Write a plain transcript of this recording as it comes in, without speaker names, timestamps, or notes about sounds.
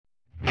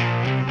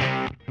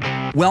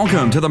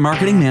Welcome to the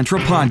Marketing Mantra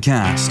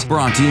Podcast,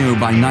 brought to you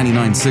by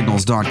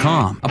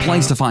 99signals.com, a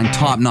place to find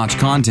top-notch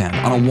content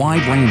on a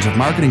wide range of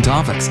marketing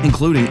topics,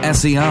 including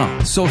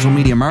SEO, social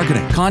media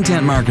marketing,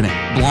 content marketing,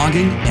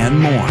 blogging, and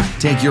more.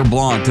 Take your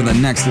blog to the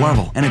next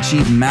level and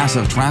achieve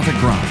massive traffic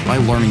growth by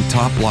learning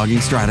top blogging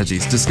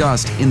strategies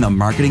discussed in the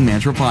Marketing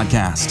Mantra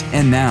Podcast.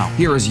 And now,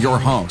 here is your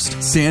host,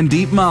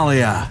 Sandeep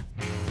Mallya.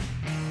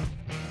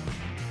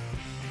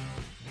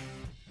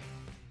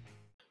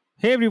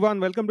 Hey everyone,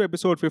 welcome to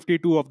episode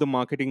 52 of the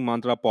Marketing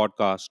Mantra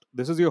podcast.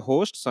 This is your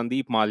host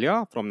Sandeep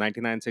Mallya from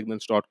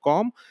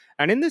 99signals.com,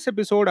 and in this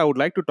episode I would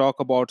like to talk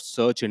about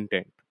search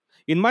intent.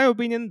 In my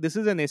opinion, this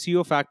is an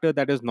SEO factor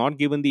that is not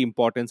given the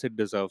importance it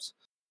deserves.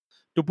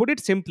 To put it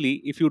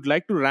simply, if you'd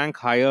like to rank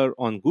higher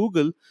on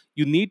Google,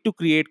 you need to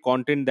create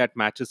content that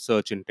matches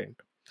search intent.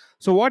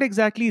 So what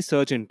exactly is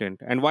search intent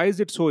and why is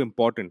it so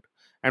important?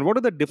 And what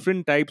are the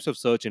different types of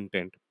search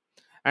intent?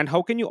 And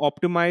how can you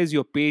optimize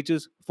your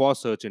pages for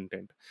search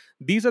intent?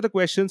 These are the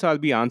questions I'll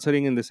be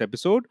answering in this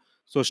episode,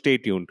 so stay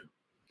tuned.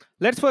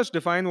 Let's first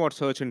define what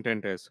search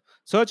intent is.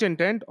 Search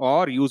intent,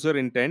 or user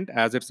intent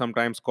as it's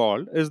sometimes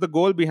called, is the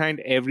goal behind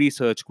every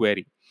search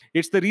query.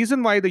 It's the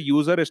reason why the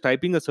user is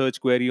typing a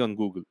search query on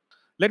Google.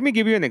 Let me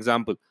give you an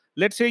example.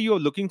 Let's say you're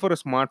looking for a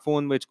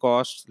smartphone which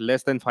costs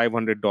less than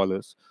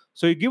 $500.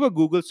 So you give a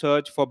Google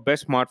search for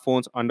best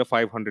smartphones under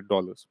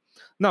 $500.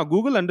 Now,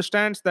 Google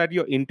understands that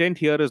your intent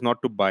here is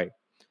not to buy.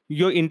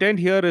 Your intent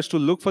here is to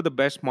look for the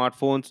best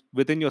smartphones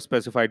within your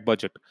specified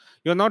budget.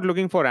 You're not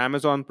looking for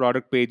Amazon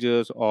product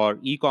pages or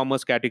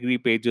e-commerce category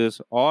pages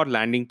or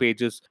landing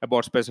pages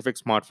about specific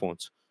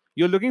smartphones.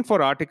 You're looking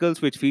for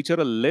articles which feature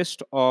a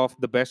list of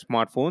the best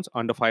smartphones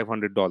under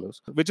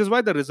 $500, which is why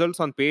the results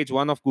on page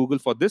 1 of Google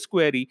for this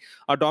query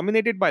are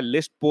dominated by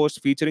list posts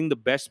featuring the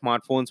best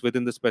smartphones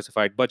within the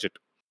specified budget.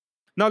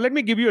 Now, let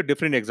me give you a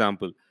different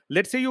example.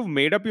 Let's say you've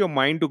made up your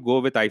mind to go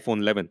with iPhone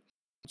 11.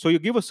 So you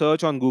give a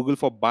search on Google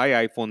for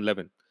buy iPhone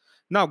 11.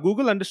 Now,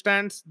 Google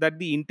understands that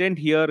the intent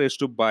here is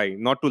to buy,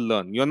 not to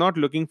learn. You're not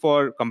looking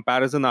for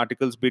comparison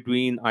articles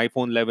between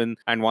iPhone 11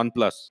 and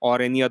OnePlus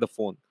or any other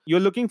phone. You're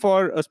looking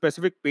for a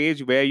specific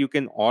page where you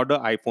can order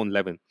iPhone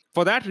 11.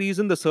 For that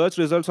reason, the search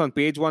results on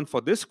page 1 for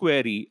this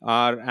query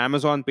are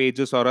Amazon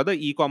pages or other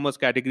e-commerce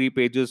category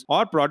pages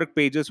or product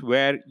pages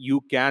where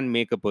you can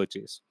make a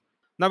purchase.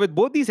 Now, with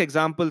both these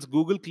examples,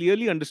 Google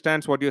clearly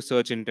understands what your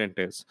search intent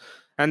is.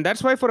 And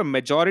that's why for a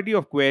majority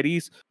of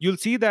queries, you'll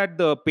see that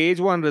the page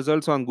 1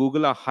 results on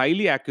Google are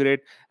highly accurate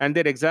and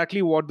they're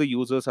exactly what the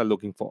users are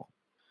looking for.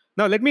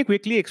 Now, let me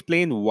quickly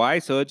explain why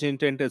search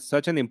intent is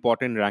such an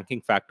important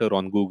ranking factor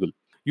on Google.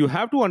 You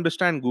have to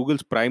understand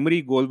Google's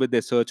primary goal with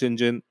their search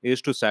engine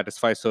is to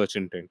satisfy search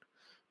intent.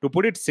 To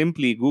put it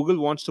simply, Google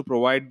wants to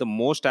provide the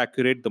most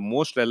accurate, the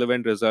most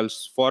relevant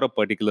results for a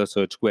particular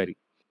search query.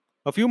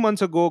 A few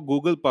months ago,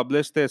 Google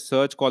published their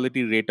search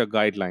quality rater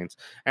guidelines,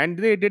 and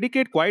they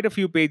dedicate quite a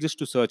few pages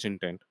to search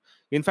intent.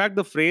 In fact,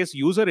 the phrase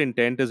user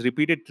intent is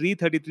repeated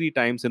 333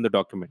 times in the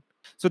document.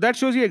 So that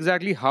shows you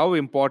exactly how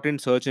important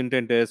search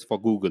intent is for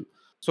Google.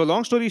 So,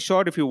 long story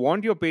short, if you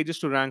want your pages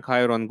to rank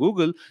higher on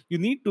Google, you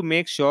need to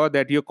make sure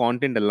that your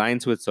content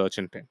aligns with search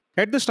intent.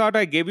 At the start,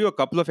 I gave you a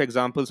couple of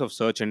examples of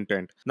search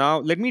intent. Now,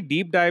 let me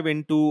deep dive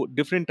into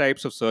different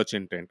types of search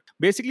intent.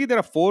 Basically, there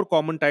are 4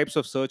 common types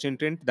of search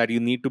intent that you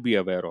need to be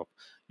aware of.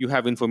 You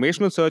have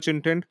informational search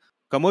intent,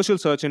 commercial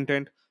search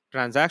intent,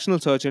 transactional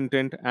search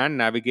intent, and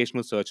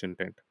navigational search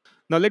intent.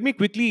 Now, let me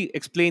quickly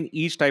explain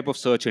each type of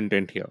search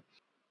intent here.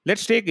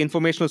 Let's take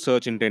informational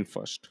search intent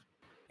first.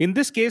 In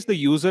this case, the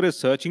user is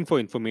searching for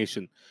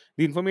information.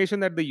 The information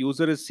that the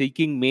user is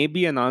seeking may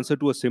be an answer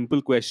to a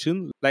simple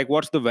question like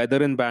what's the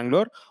weather in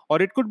Bangalore, or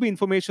it could be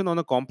information on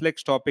a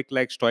complex topic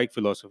like Stoic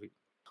philosophy.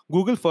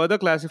 Google further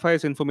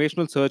classifies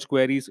informational search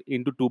queries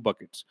into 2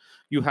 buckets.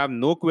 You have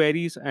no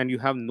queries and you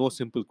have no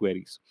simple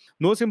queries.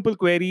 No simple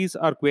queries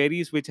are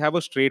queries which have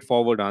a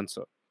straightforward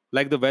answer,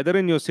 like the weather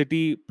in your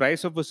city,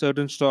 price of a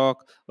certain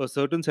stock, a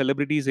certain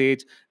celebrity's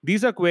age.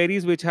 These are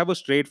queries which have a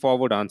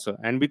straightforward answer.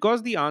 And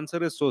because the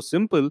answer is so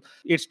simple,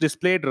 it's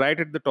displayed right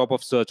at the top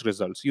of search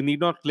results. You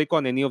need not click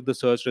on any of the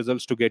search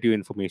results to get your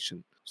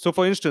information. So,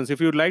 for instance, if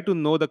you'd like to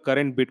know the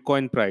current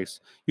Bitcoin price,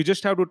 you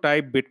just have to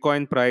type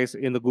Bitcoin price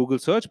in the Google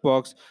search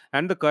box,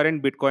 and the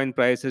current Bitcoin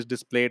price is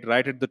displayed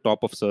right at the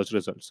top of search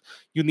results.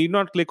 You need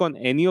not click on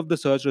any of the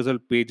search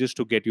result pages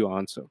to get your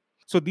answer.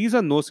 So, these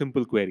are no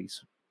simple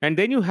queries. And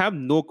then you have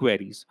no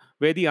queries,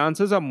 where the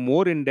answers are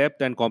more in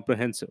depth and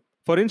comprehensive.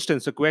 For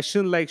instance, a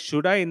question like,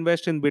 should I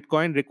invest in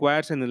Bitcoin,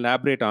 requires an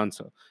elaborate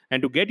answer.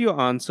 And to get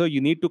your answer, you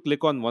need to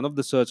click on one of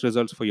the search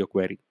results for your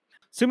query.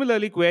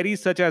 Similarly,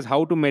 queries such as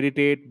how to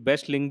meditate,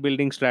 best link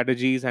building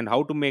strategies, and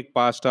how to make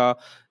pasta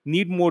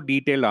need more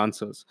detailed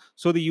answers.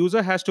 So the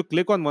user has to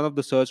click on one of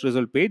the search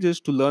result pages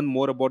to learn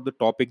more about the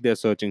topic they're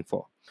searching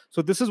for.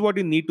 So this is what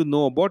you need to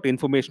know about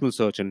informational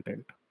search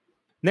intent.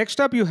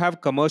 Next up, you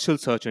have commercial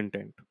search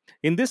intent.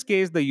 In this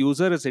case, the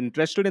user is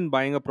interested in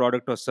buying a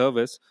product or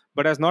service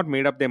but has not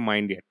made up their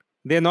mind yet.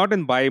 They're not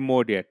in buy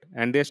mode yet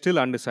and they're still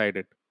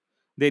undecided.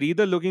 They're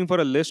either looking for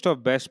a list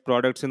of best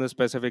products in a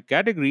specific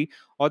category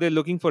or they're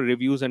looking for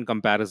reviews and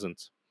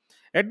comparisons.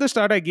 At the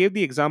start, I gave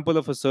the example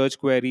of a search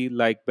query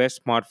like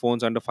best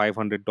smartphones under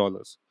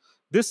 $500.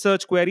 This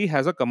search query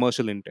has a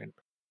commercial intent.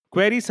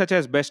 Queries such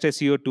as best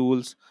SEO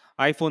tools,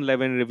 iPhone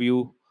 11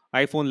 review,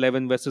 iPhone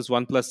 11 versus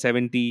OnePlus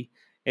 7T,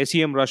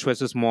 SEM Rush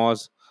versus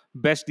Moz,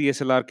 best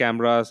DSLR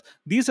cameras,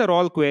 these are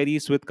all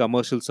queries with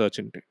commercial search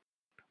intent.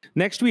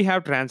 Next, we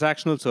have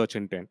transactional search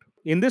intent.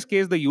 In this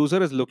case, the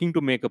user is looking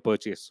to make a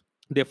purchase.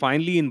 They're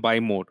finally in buy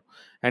mode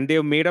and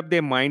they've made up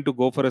their mind to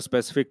go for a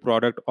specific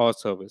product or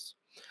service.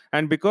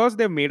 And because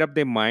they've made up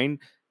their mind,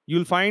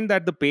 you'll find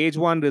that the page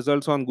one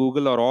results on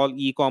Google are all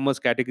e commerce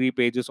category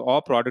pages or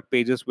product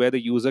pages where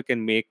the user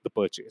can make the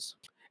purchase.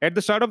 At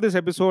the start of this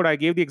episode, I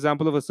gave the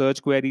example of a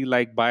search query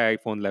like buy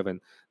iPhone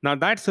 11. Now,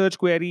 that search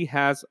query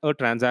has a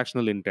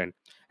transactional intent.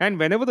 And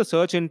whenever the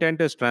search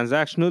intent is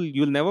transactional,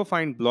 you'll never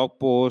find blog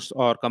posts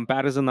or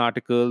comparison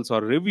articles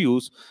or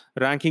reviews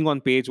ranking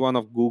on page one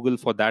of Google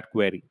for that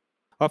query.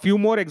 A few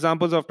more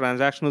examples of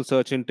transactional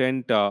search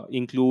intent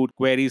include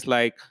queries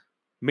like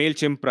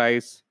MailChimp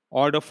price,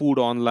 order food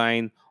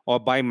online, or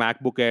buy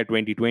MacBook Air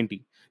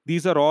 2020.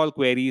 These are all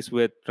queries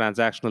with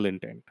transactional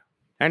intent.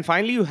 And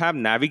finally, you have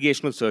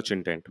navigational search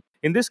intent.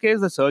 In this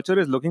case, the searcher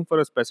is looking for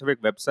a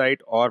specific website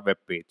or web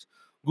page.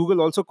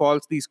 Google also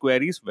calls these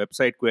queries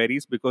website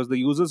queries because the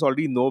users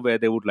already know where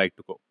they would like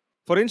to go.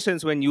 For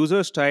instance, when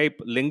users type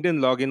LinkedIn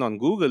login on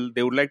Google,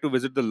 they would like to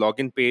visit the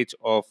login page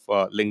of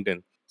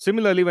LinkedIn.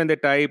 Similarly, when they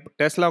type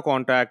Tesla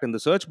contact in the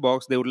search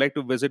box, they would like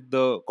to visit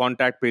the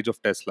contact page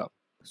of Tesla.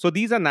 So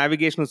these are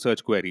navigational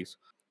search queries.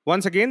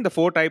 Once again, the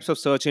four types of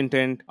search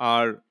intent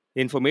are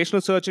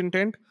informational search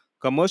intent,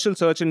 commercial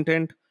search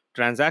intent,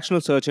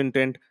 transactional search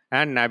intent,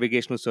 and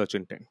navigational search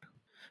intent.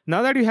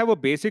 Now that you have a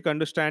basic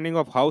understanding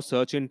of how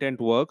search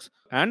intent works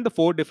and the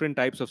four different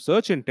types of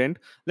search intent,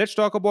 let's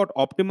talk about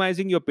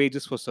optimizing your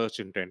pages for search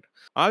intent.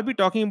 I'll be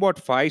talking about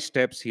 5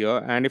 steps here,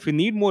 and if you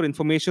need more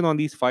information on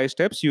these 5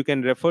 steps, you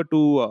can refer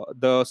to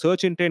the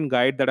search intent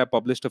guide that I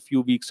published a few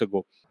weeks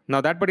ago.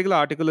 Now, that particular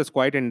article is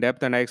quite in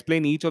depth, and I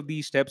explain each of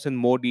these steps in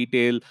more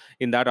detail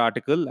in that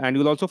article. And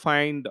you'll also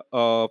find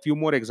a few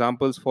more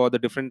examples for the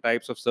different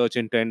types of search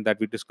intent that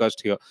we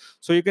discussed here.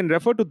 So you can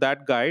refer to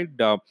that guide.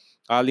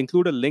 I'll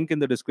include a link in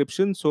the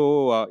description.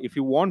 So if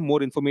you want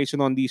more information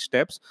on these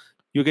steps,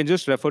 you can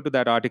just refer to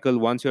that article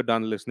once you're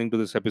done listening to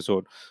this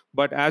episode.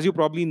 But as you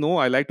probably know,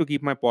 I like to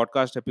keep my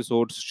podcast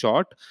episodes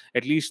short,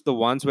 at least the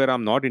ones where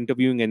I'm not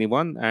interviewing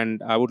anyone.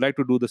 And I would like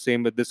to do the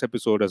same with this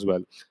episode as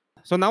well.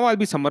 So now I'll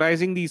be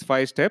summarizing these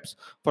 5 steps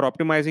for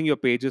optimizing your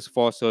pages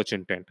for search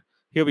intent.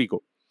 Here we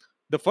go.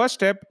 The first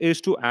step is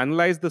to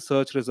analyze the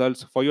search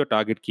results for your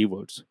target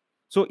keywords.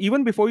 So,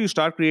 even before you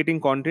start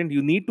creating content,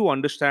 you need to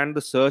understand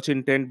the search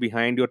intent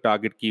behind your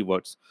target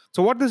keywords.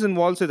 So, what this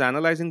involves is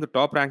analyzing the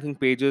top ranking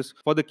pages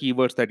for the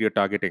keywords that you're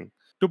targeting.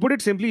 To put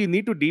it simply, you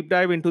need to deep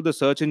dive into the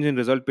search engine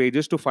result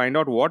pages to find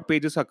out what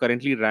pages are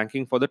currently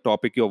ranking for the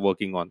topic you're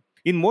working on.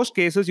 In most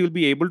cases, you'll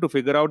be able to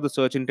figure out the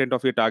search intent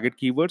of your target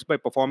keywords by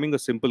performing a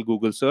simple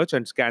Google search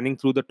and scanning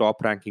through the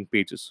top ranking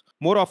pages.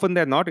 More often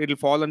than not, it'll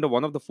fall under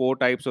one of the four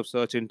types of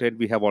search intent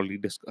we have already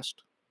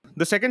discussed.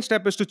 The second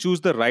step is to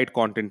choose the right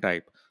content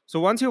type.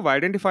 So once you've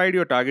identified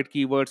your target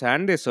keywords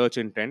and their search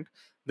intent,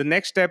 the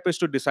next step is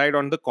to decide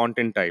on the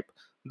content type.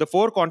 The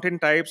four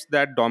content types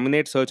that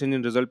dominate search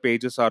engine result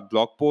pages are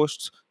blog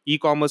posts, e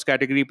commerce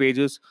category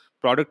pages,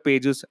 product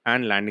pages,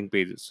 and landing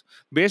pages.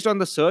 Based on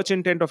the search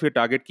intent of your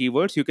target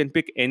keywords, you can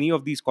pick any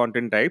of these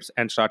content types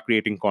and start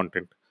creating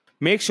content.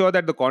 Make sure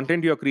that the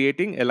content you're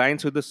creating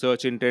aligns with the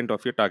search intent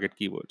of your target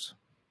keywords.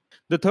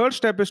 The third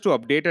step is to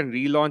update and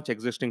relaunch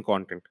existing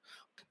content.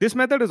 This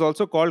method is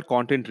also called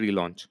content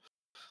relaunch.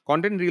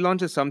 Content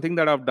relaunch is something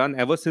that I've done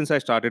ever since I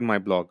started my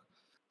blog.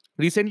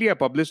 Recently, I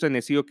published an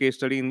SEO case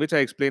study in which I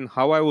explained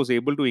how I was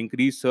able to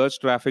increase search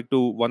traffic to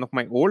one of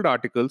my old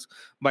articles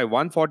by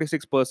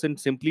 146%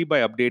 simply by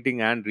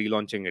updating and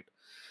relaunching it.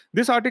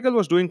 This article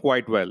was doing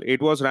quite well.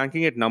 It was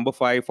ranking at number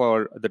 5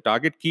 for the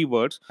target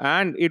keywords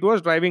and it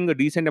was driving a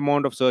decent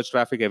amount of search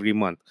traffic every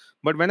month.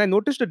 But when I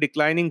noticed a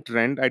declining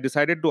trend, I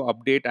decided to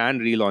update and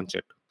relaunch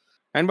it.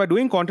 And by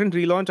doing content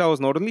relaunch, I was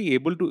not only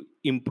able to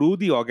improve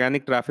the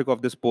organic traffic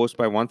of this post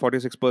by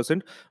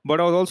 146%,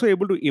 but I was also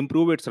able to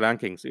improve its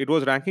rankings. It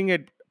was ranking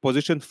at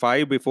position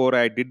 5 before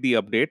I did the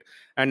update,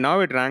 and now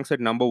it ranks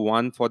at number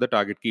 1 for the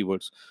target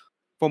keywords.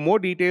 For more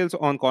details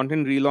on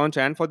content relaunch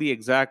and for the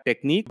exact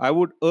technique, I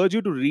would urge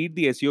you to read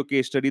the SEO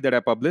case study that I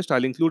published.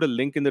 I'll include a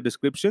link in the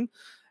description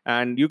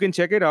and you can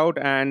check it out.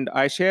 And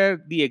I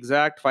share the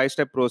exact 5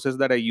 step process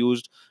that I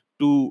used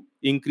to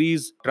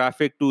increase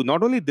traffic to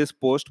not only this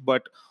post,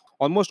 but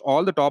almost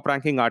all the top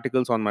ranking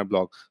articles on my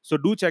blog. So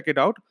do check it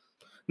out.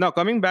 Now,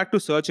 coming back to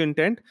search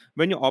intent,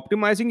 when you're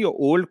optimizing your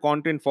old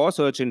content for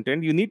search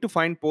intent, you need to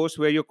find posts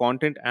where your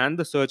content and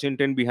the search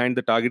intent behind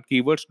the target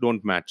keywords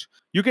don't match.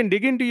 You can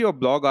dig into your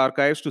blog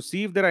archives to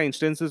see if there are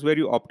instances where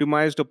you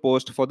optimized a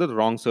post for the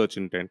wrong search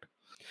intent.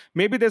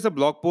 Maybe there's a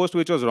blog post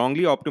which was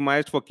wrongly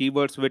optimized for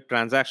keywords with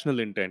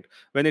transactional intent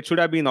when it should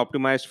have been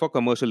optimized for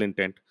commercial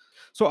intent.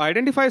 So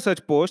identify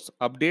such posts,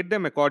 update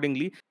them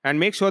accordingly, and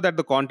make sure that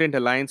the content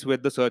aligns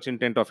with the search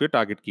intent of your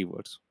target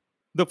keywords.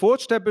 The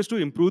fourth step is to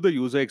improve the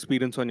user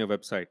experience on your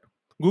website.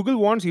 Google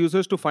wants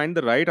users to find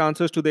the right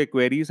answers to their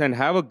queries and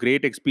have a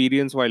great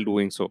experience while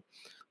doing so.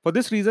 For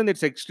this reason,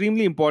 it's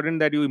extremely important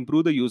that you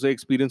improve the user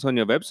experience on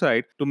your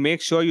website to make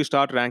sure you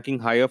start ranking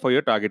higher for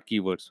your target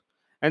keywords.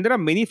 And there are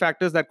many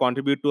factors that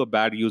contribute to a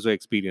bad user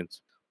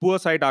experience. Poor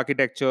site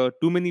architecture,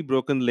 too many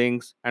broken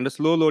links, and a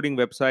slow loading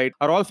website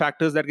are all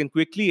factors that can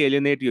quickly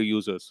alienate your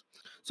users.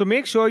 So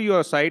make sure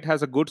your site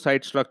has a good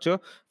site structure,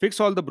 fix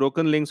all the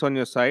broken links on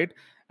your site,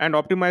 and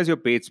optimize your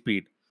page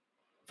speed.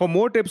 For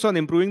more tips on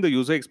improving the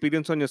user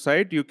experience on your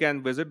site, you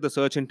can visit the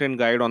search intent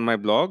guide on my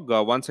blog.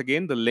 Once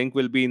again, the link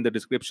will be in the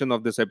description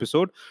of this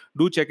episode.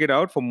 Do check it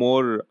out for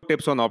more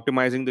tips on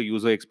optimizing the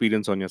user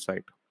experience on your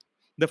site.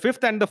 The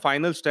fifth and the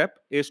final step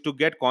is to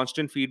get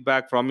constant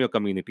feedback from your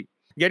community.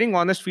 Getting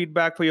honest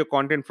feedback for your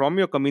content from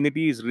your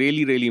community is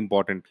really, really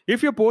important.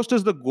 If your post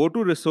is the go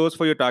to resource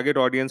for your target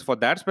audience for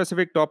that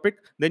specific topic,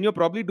 then you're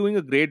probably doing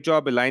a great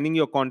job aligning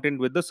your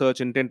content with the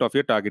search intent of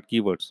your target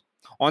keywords.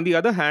 On the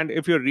other hand,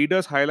 if your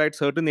readers highlight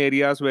certain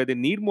areas where they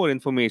need more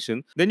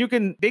information, then you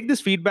can take this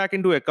feedback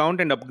into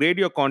account and upgrade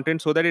your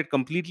content so that it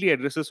completely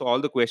addresses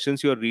all the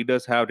questions your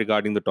readers have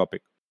regarding the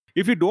topic.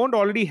 If you don't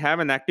already have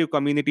an active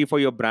community for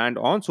your brand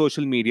on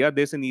social media,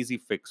 there's an easy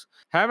fix.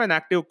 Have an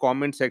active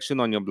comment section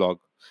on your blog.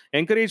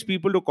 Encourage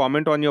people to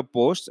comment on your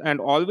posts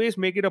and always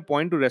make it a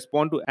point to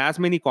respond to as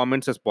many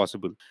comments as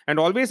possible. And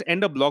always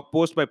end a blog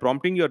post by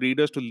prompting your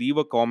readers to leave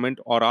a comment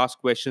or ask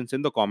questions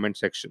in the comment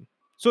section.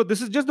 So,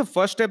 this is just the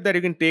first step that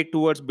you can take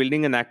towards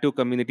building an active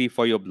community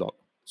for your blog.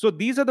 So,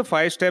 these are the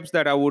 5 steps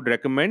that I would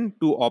recommend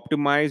to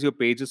optimize your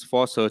pages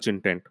for search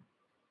intent.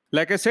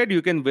 Like I said,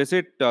 you can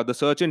visit the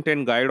search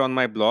intent guide on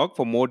my blog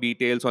for more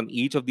details on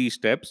each of these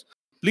steps.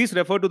 Please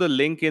refer to the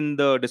link in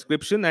the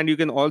description, and you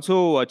can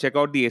also check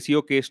out the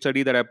SEO case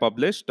study that I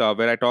published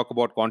where I talk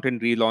about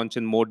content relaunch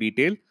in more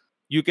detail.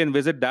 You can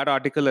visit that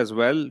article as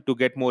well to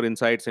get more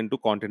insights into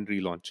content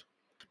relaunch.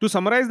 To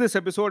summarize this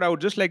episode, I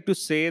would just like to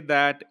say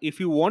that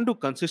if you want to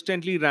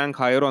consistently rank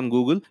higher on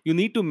Google, you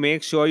need to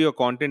make sure your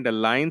content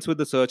aligns with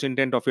the search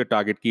intent of your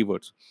target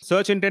keywords.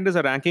 Search intent is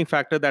a ranking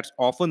factor that's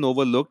often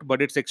overlooked,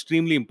 but it's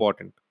extremely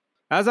important.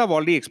 As I've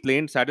already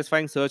explained,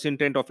 satisfying search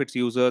intent of its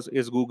users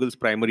is Google's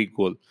primary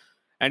goal.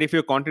 And if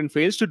your content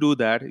fails to do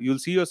that, you'll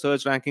see your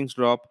search rankings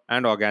drop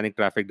and organic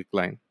traffic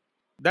decline.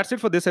 That's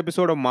it for this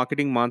episode of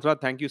Marketing Mantra.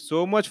 Thank you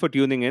so much for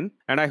tuning in,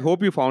 and I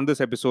hope you found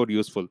this episode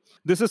useful.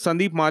 This is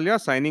Sandeep Malia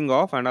signing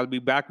off, and I'll be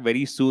back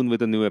very soon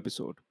with a new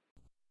episode.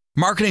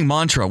 Marketing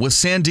Mantra with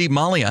Sandeep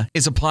Malia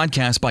is a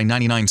podcast by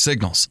 99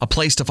 Signals, a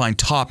place to find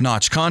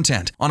top-notch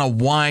content on a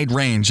wide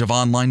range of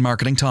online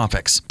marketing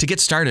topics. To get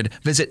started,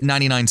 visit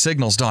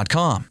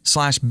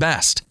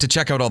 99signals.com/best to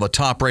check out all the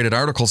top-rated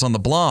articles on the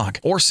blog,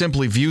 or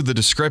simply view the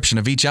description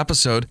of each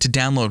episode to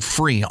download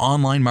free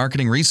online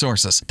marketing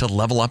resources to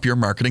level up your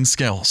marketing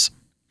skills.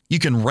 You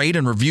can rate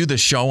and review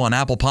this show on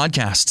Apple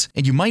Podcasts,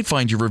 and you might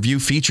find your review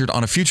featured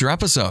on a future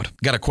episode.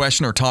 Got a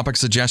question or topic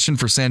suggestion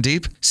for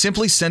Sandeep?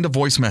 Simply send a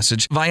voice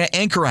message via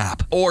Anchor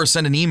app or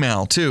send an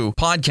email to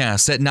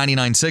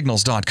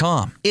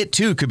podcasts@99signals.com. It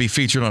too could be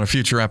featured on a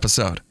future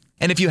episode.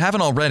 And if you haven't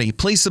already,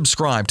 please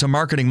subscribe to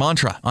Marketing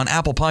Mantra on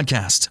Apple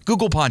Podcasts,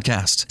 Google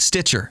Podcasts,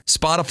 Stitcher,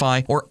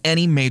 Spotify, or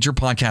any major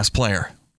podcast player.